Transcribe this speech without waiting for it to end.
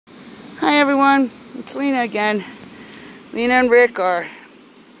everyone, it's Lena again. Lena and Rick are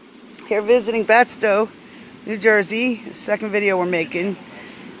here visiting Batsto, New Jersey. The second video we're making.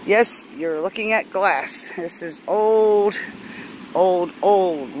 Yes, you're looking at glass. This is old,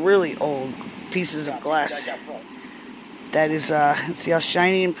 really old pieces of glass. That is, let's see how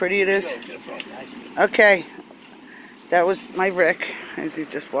shiny and pretty it is. Okay, that was my Rick as he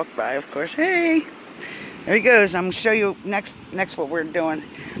just walked by, of course. Hey, there he goes. I'm gonna show you next what we're doing.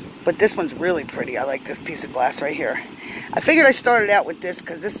 But this one's really pretty. I like this piece of glass right here. I figured I started out with this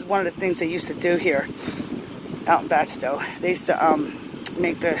because this is one of the things they used to do here out in Batsto. They used to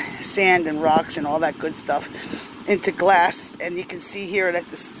make the sand and rocks and all that good stuff into glass, and you can see here that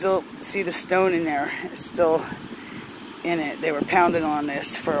see the stone in there. It's still in it. They were pounding on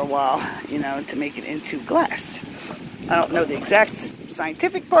this for a while, you know, to make it into glass. I don't know the exact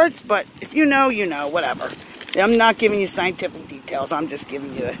scientific parts, but if you know, you know, whatever. I'm not giving you scientific details. I'm just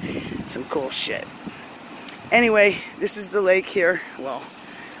giving you some cool shit. Anyway, this is the lake here. Well,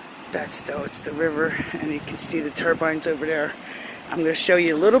 Batsto, it's the river, and you can see the turbines over there. I'm going to show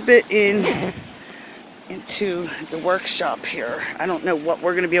you a little bit into the workshop here. I don't know what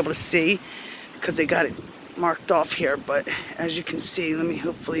we're going to be able to see because they got it marked off here, but as you can see,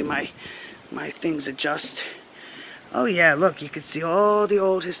 hopefully my things adjust. Oh yeah, look, you can see all the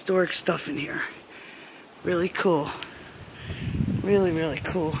old historic stuff in here. Really cool. Really, really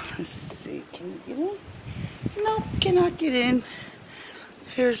cool. Let's see, can you get in? Nope, cannot get in.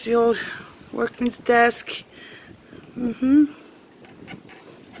 Here's the old workman's desk. Uh-oh,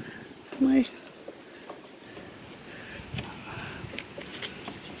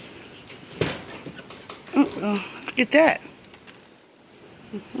 look at that.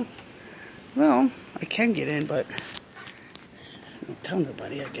 Well, I can get in, but I don't tell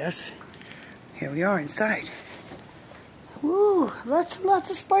nobody, I guess. Here we are inside. Woo, lots and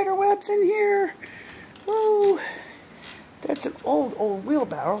lots of spider webs in here. Woo, that's an old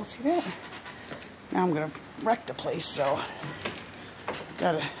wheelbarrow. See that? Now I'm gonna wreck the place, so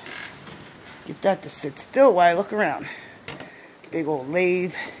gotta get that to sit still while I look around. Big old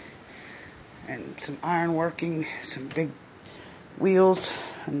lathe and some iron working, some big wheels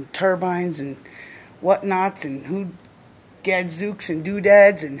and turbines and whatnots and gadzooks and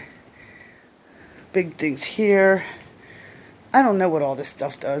doodads and big things here. I don't know what all this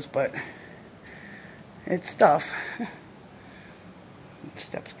stuff does, but it's stuff.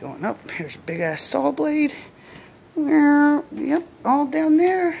 Steps going up. Here's a big ass saw blade. Yep, all down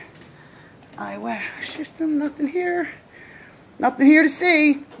there. Eyewash system, nothing here. Nothing here to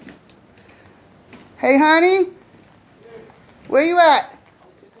see. Hey, honey? Where you at?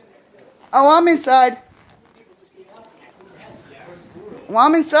 Oh, I'm inside. Well,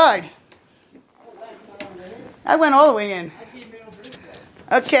 I'm inside. I went all the way in.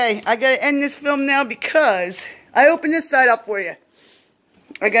 Okay, I gotta end this film now because I opened this side up for you.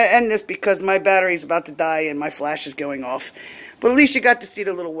 I gotta end this because my battery's about to die and my flash is going off. But at least you got to see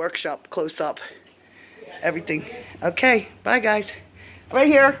the little workshop close up. Everything. Okay, bye guys. Right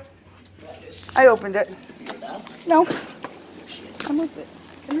here. I opened it. No. Come with it.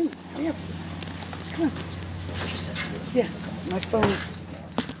 Come in. Hurry up. Come on. Yeah, my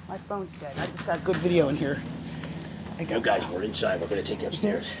phone's dead. I just got a good video in here. No, guys, we're inside. We're going to take you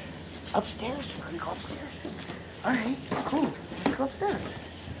upstairs. Upstairs? We're going to go upstairs? Alright, cool. Let's go upstairs.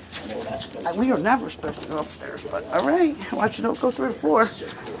 No, we're not supposed to. We are never supposed to go upstairs, but alright. Watch it don't go through the floor. So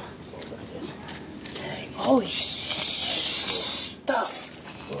cool. Holy stuff.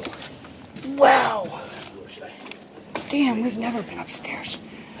 Wow. Damn, we've never been upstairs.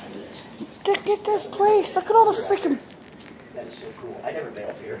 Look at this place. Look at all the freaking... That is so cool. I've never been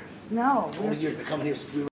up here. No. All the years been coming here since we were